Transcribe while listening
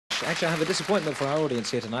much. Actually, I have a disappointment for our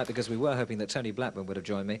audience here tonight because we were hoping that Tony Blackburn would have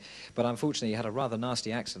joined me, but unfortunately he had a rather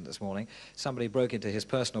nasty accident this morning. Somebody broke into his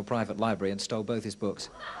personal private library and stole both his books.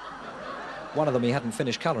 One of them he hadn't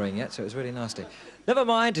finished colouring yet, so it was really nasty. Never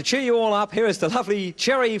mind, to cheer you all up, here is the lovely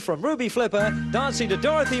Cherry from Ruby Flipper dancing to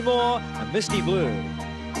Dorothy Moore and Misty Blue.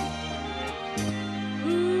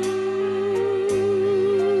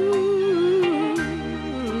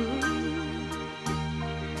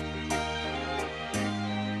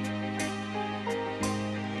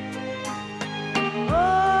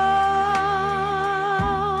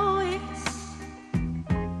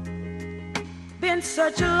 Been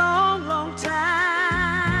such a long, long time.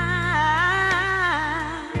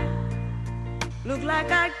 Look like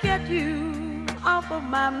I get you off of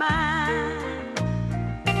my mind,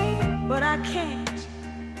 but I can't.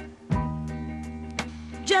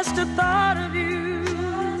 Just the thought of you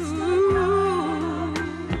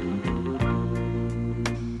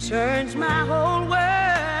turns my whole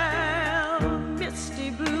world misty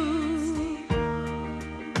blue.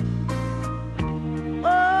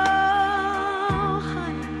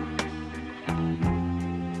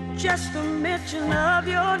 Just the mention of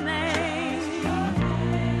your name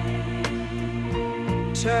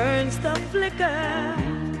turns the flicker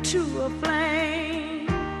to a flame.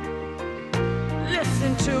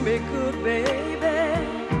 Listen to me, good baby.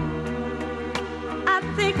 I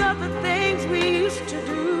think of the things we used to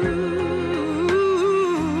do,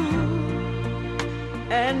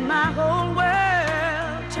 and my whole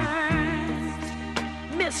world turns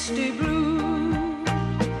misty blue.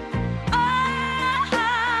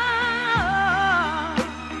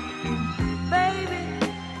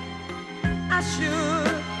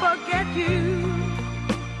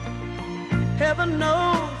 Heaven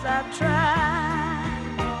knows I've tried.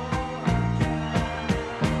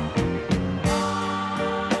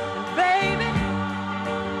 Baby,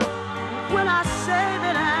 when I say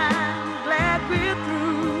that I'm glad we're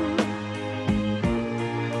through,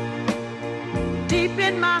 deep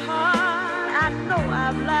in my heart I know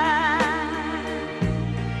I've lied.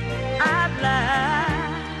 I've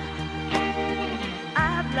lied.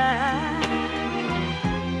 I've lied.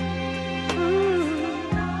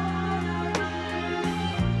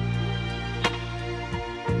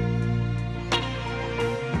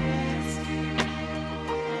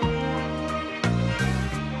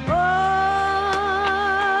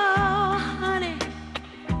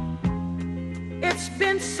 It's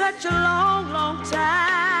been such a long, long time.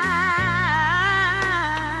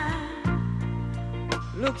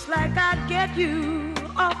 Looks like I'd get you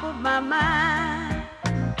off of my mind,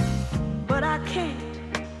 but I can't.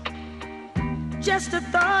 Just the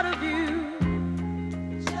thought of you